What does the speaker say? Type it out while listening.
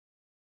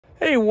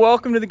Hey,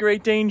 welcome to the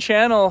Great Dane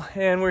channel,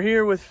 and we're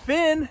here with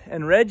Finn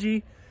and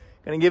Reggie.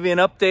 Gonna give you an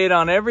update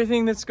on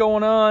everything that's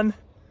going on.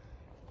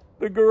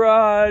 The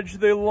garage,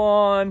 the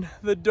lawn,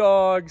 the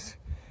dogs,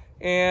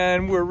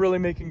 and we're really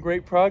making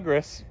great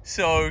progress.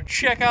 So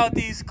check out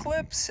these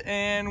clips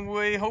and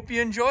we hope you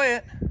enjoy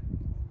it.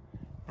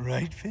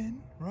 Right,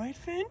 Finn? Right,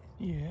 Finn?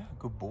 Yeah,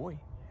 good boy.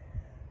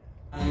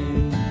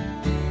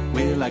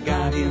 Well, I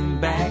got him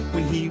back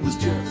when he was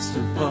just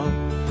a pup.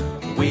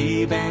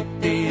 Way back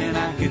then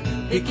I could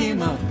pick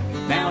him up.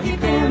 Now he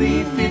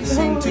barely fits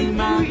into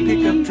my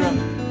pickup truck.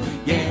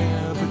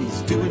 Yeah, but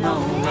he's doing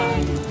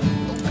alright.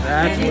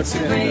 That's what's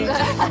in it.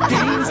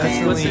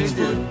 That's what's in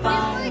it.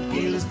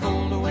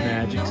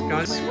 Magic's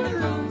got a sweater.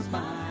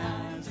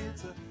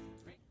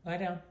 Lie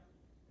down.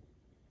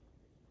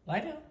 Lie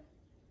down.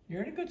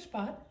 You're in a good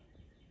spot.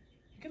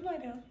 You can lie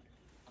down.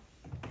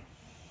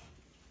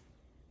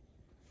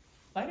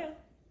 Lie down.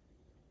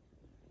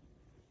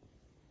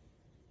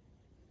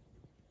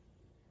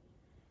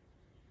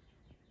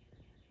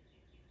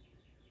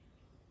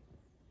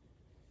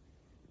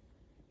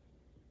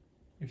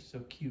 You're so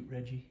cute,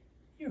 Reggie.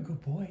 You're a good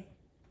boy.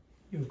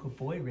 You're a good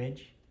boy, Reg.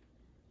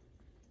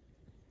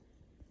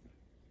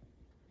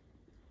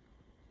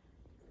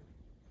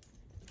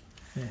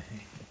 Yeah.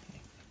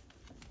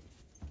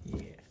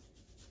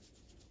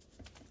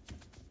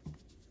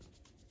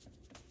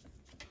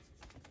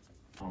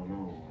 Oh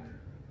no.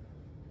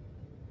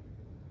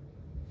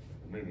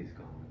 Maybe it's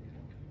gone, you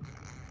know.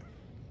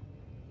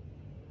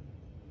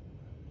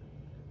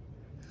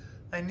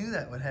 I knew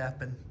that would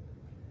happen.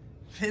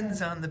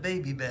 Finn's on the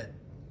baby bed.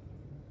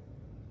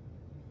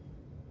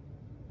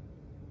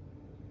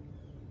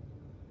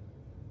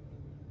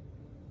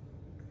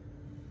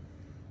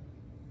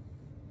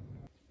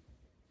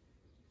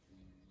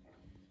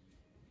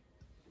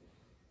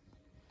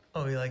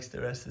 Oh, he likes to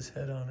rest his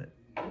head on it.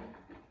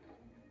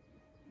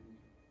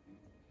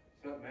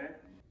 What's up, man?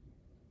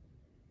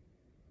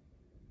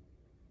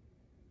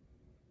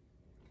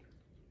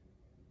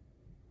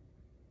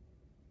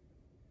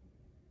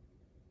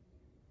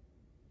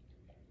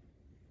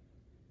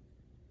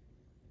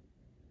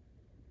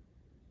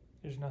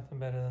 There's nothing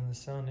better than the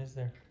sun, is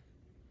there?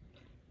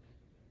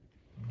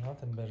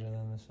 Nothing better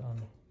than the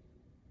sun.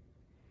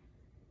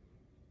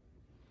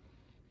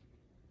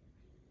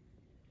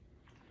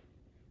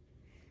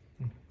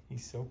 He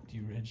soaked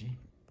you, Reggie.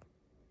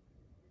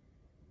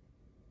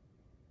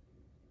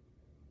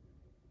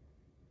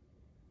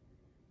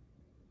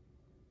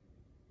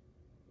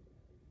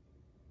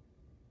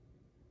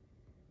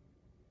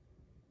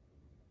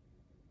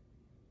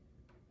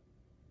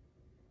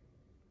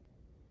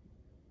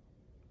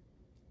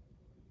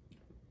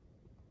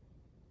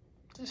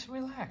 Just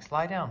relax.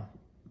 Lie down.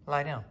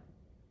 Lie down.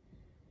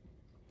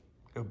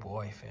 Good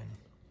boy, Finn.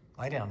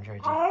 Lie down, Reggie.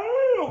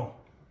 Oh.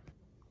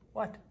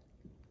 What?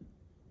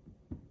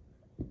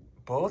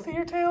 Both of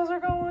your tails are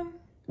going?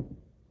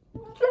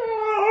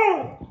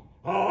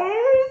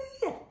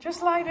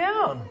 Just lie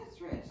down.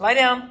 Lie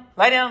down.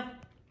 Lie down.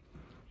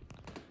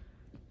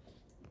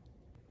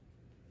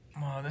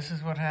 Oh, this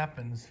is what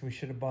happens. We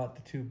should have bought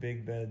the 2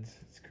 big beds.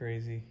 It's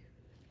crazy.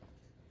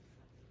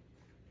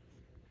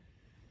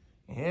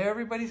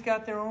 Everybody's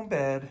got their own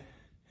bed.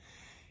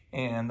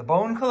 And the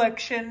bone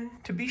collection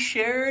to be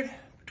shared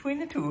between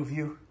the 2 of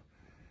you.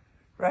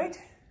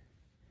 Right?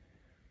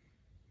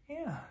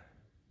 Yeah.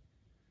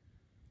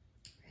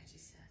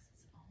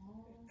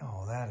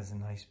 Oh, that is a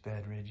nice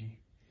bed, Reggie.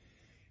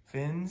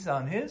 Finn's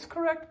on his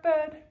correct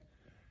bed,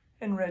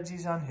 and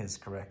Reggie's on his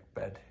correct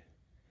bed.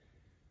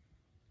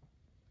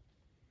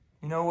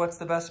 You know what's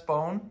the best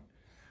bone?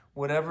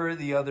 Whatever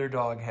the other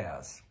dog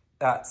has.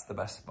 That's the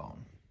best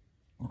bone.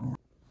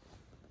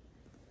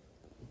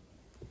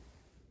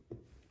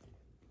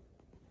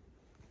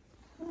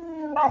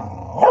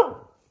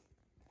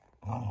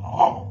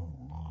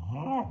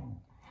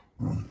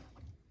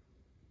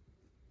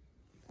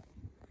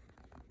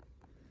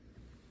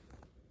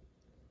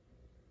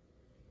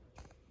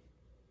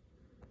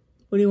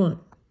 What do you want?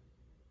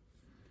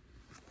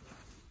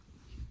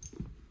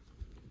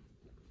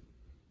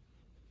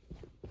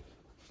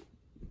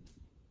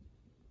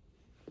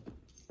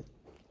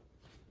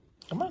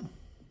 Come on.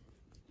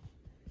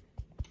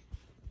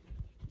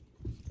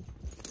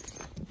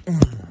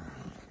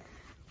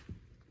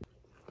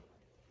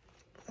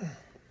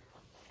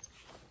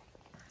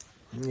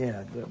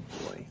 Yeah, good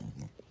boy.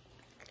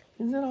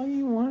 Is that all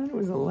you wanted?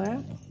 Was a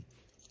lap?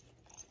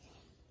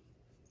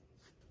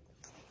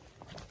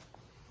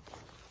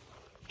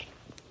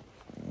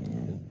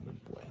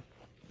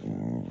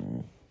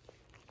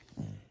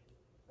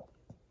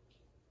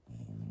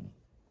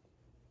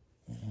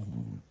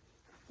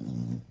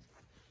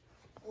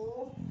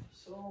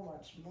 So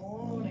much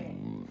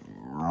morning.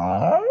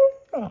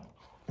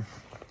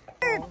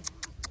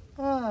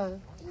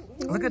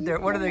 Look at their,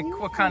 what are they,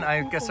 what kind,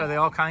 I guess, are they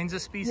all kinds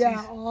of species?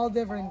 Yeah, all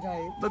different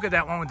types. Look at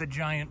that one with the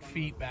giant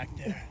feet back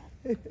there.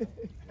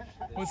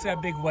 What's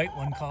that big white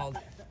one called?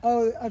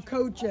 Oh, a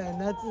cochin.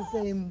 That's the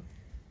same.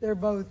 They're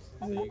both,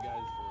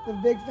 the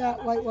big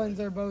fat white ones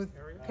are both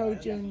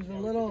cochins. The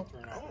little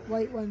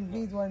white ones.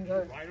 These ones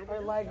are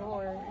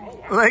leghorn.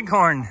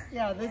 Leghorn.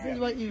 Yeah, this is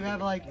what you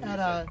have like at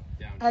a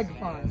egg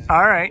farm.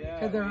 All right.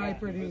 Because they're high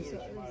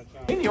producers.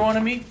 Hey, you want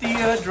to meet the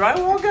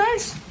drywall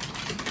guys?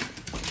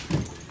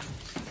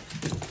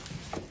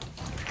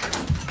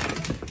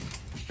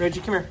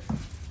 Reggie, come here.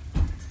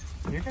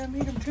 You're gonna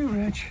meet them too,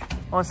 Reg.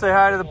 Want to say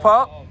hi to the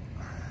pup?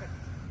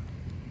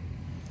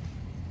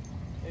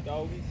 Hey,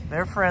 doggies.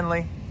 They're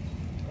friendly.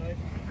 Hi.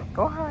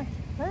 Go hi.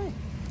 Hey.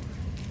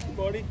 Hey,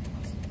 buddy.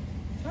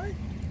 Hi.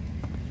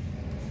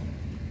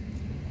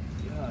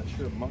 Yeah,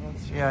 sure,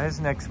 monster. Yeah, his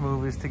next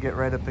move is to get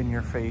right up in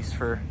your face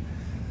for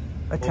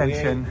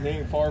attention. Well, he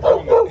ain't far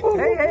from it.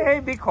 Hey, hey, hey,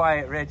 be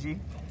quiet, Reggie.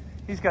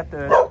 He's got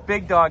the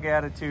big dog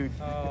attitude.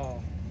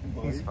 Oh,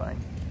 He's fine.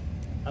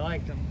 I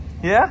liked him.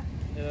 Yeah?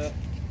 Yeah.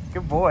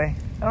 Good boy.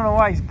 I don't know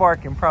why he's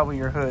barking, probably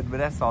your hood, but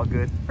that's all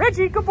good.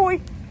 Reggie, good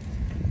boy.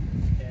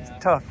 Yeah.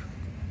 Tough.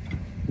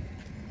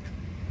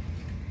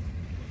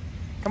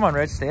 Come on,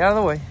 Reg, stay out of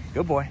the way.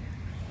 Good boy.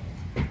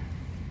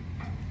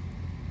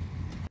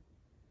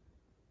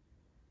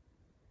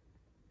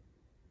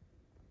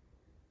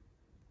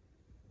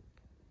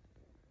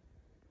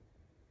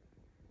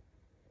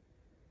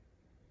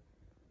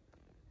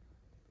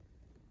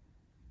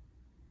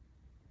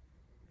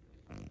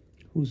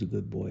 Who's a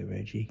good boy,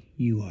 Reggie?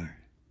 You are.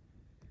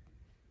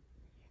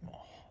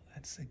 Oh,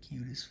 that's the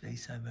cutest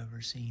face I've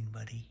ever seen,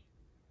 buddy.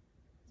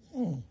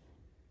 Oh,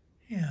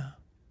 yeah.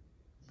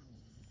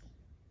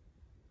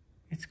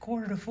 It's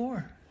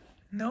 3:45.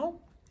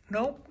 Nope,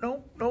 nope,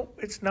 nope, nope.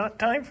 It's not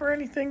time for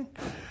anything.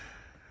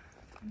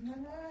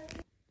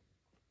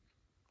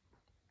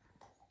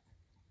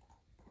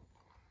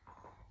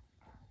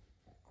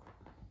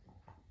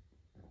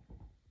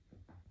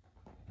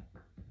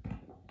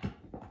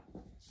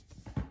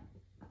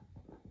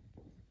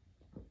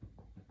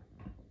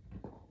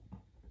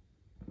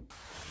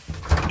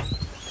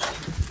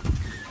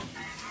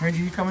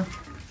 Reggie, you coming?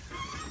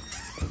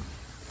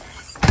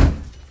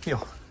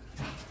 Heel.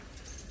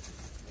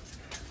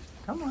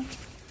 Come on.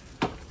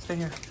 Stay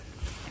here.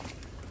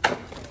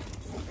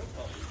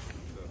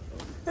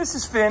 This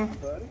is Finn.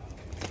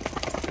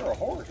 You're a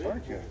horse,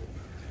 aren't you?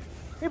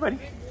 Hey, buddy.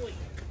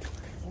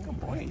 Oh,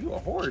 boy, you a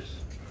horse.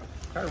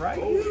 All right.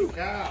 Holy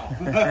cow.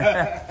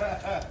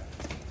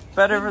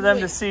 Better for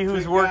them to see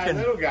who's working.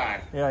 Little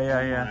guy. Yeah,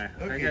 yeah, yeah.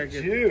 Look at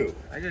you.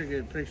 I gotta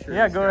get a picture.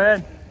 Yeah, of this go guy.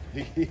 ahead.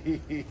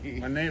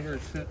 My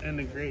neighbor's in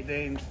the Great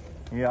Danes.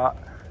 Yeah.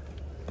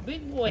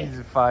 Big boy. He's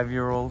a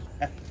 5-year-old.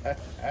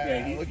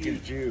 Yeah, Look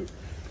at you.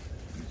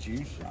 Look at you,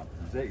 something.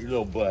 Is that your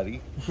little buddy?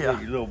 Is Yeah.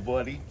 that your little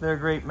buddy? They're a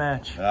great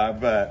match. I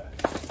bet.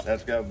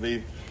 That's got to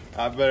be.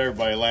 I bet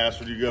everybody laughs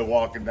when you go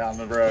walking down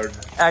the road.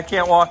 I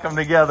can't walk them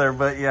together,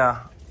 but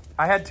yeah.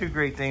 I had 2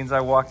 Great Danes.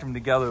 I walked them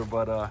together,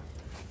 but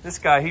this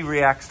guy, he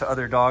reacts to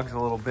other dogs a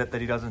little bit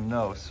that he doesn't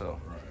know, so.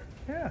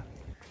 Right. Yeah.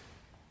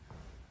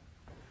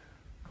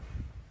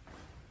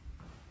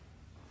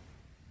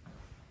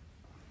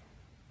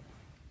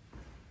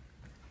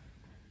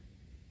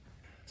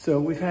 So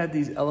we've had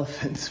these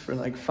elephants for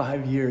like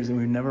 5 years and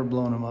we've never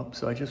blown them up.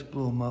 So I just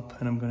blew them up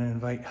and I'm gonna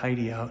invite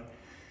Heidi out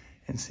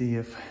and see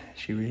if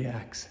she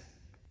reacts.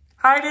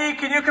 Heidi,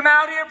 can you come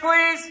out here,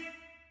 please?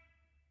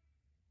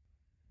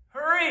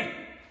 Hurry!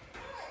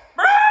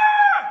 Oh,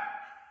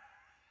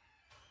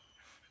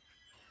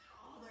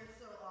 they're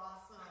so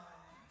awesome.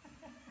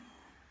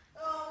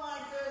 Oh my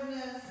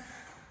goodness.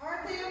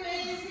 Aren't they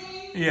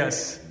amazing?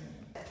 Yes.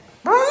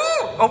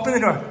 Open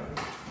the door.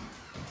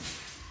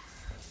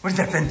 What is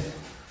that, Finn?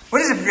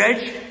 What is it,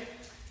 Reg?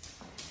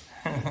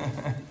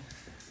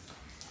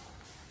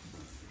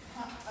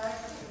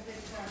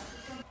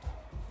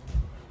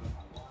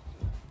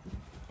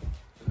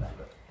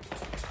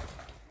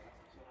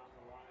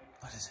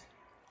 What is it?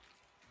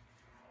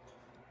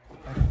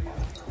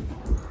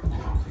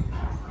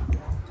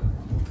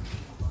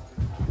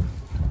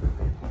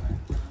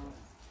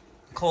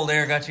 Cold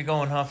air got you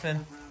going, huh,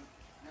 Finn?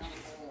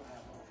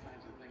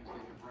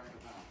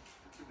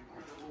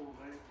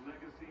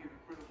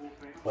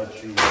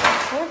 But you.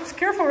 Oh, just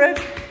careful, Reg.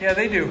 Yeah,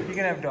 they do. You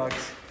can have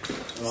dogs.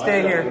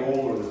 Stay here.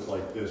 Roller that's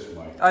like this,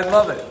 Mike. I'd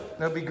love it.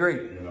 That'd be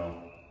great. You know.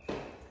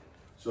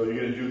 So you're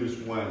gonna do this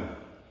when?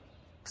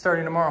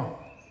 Starting tomorrow.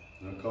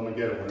 Now come and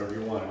get it whenever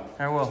you want it.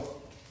 I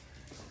will.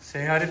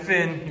 Say hi to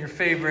Finn, your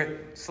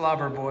favorite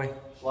slobber boy.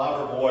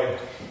 Slobber boy.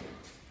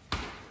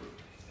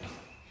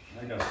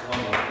 I got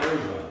slobber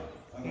clothes on.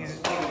 I got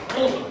slobber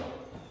clothes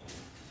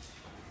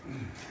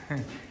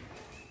on.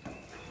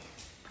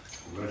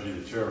 Reggie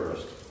the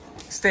terrorist.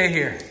 Stay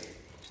here.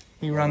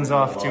 He runs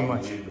off too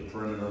much. Leave the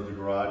perimeter of the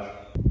garage.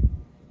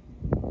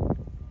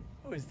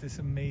 Who is this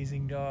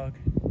amazing dog?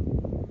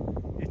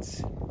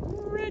 It's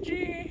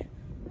Reggie.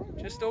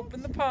 Just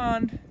opened the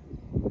pond.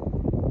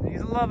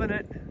 He's loving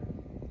it.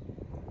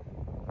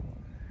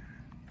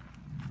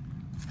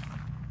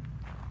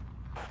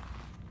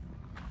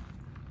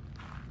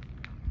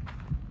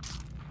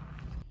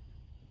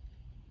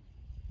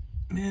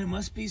 Man, it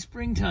must be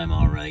springtime,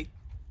 all right.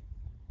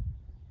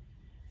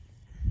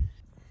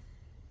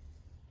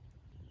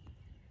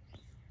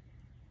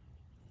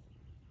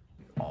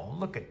 Oh,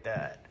 look at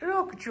that.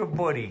 Look at your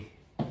buddy.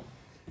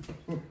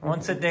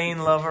 Once a Dane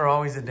lover,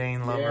 always a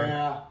Dane lover.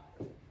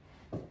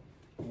 Yeah.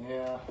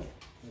 Yeah.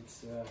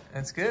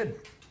 That's good.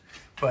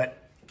 But,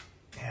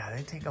 yeah,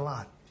 they take a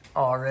lot.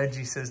 Oh,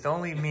 Reggie says,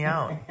 don't leave me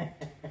out.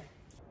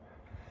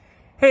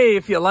 Hey,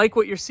 if you like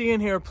what you're seeing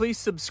here, please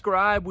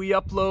subscribe. We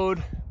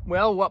upload,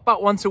 well,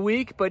 about once a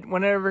week, but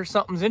whenever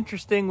something's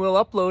interesting,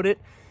 we'll upload it.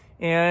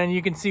 And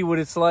you can see what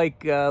it's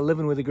like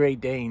living with a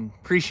Great Dane.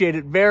 Appreciate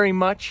it very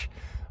much.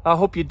 I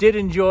hope you did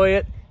enjoy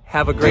it.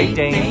 Have a great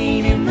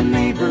day.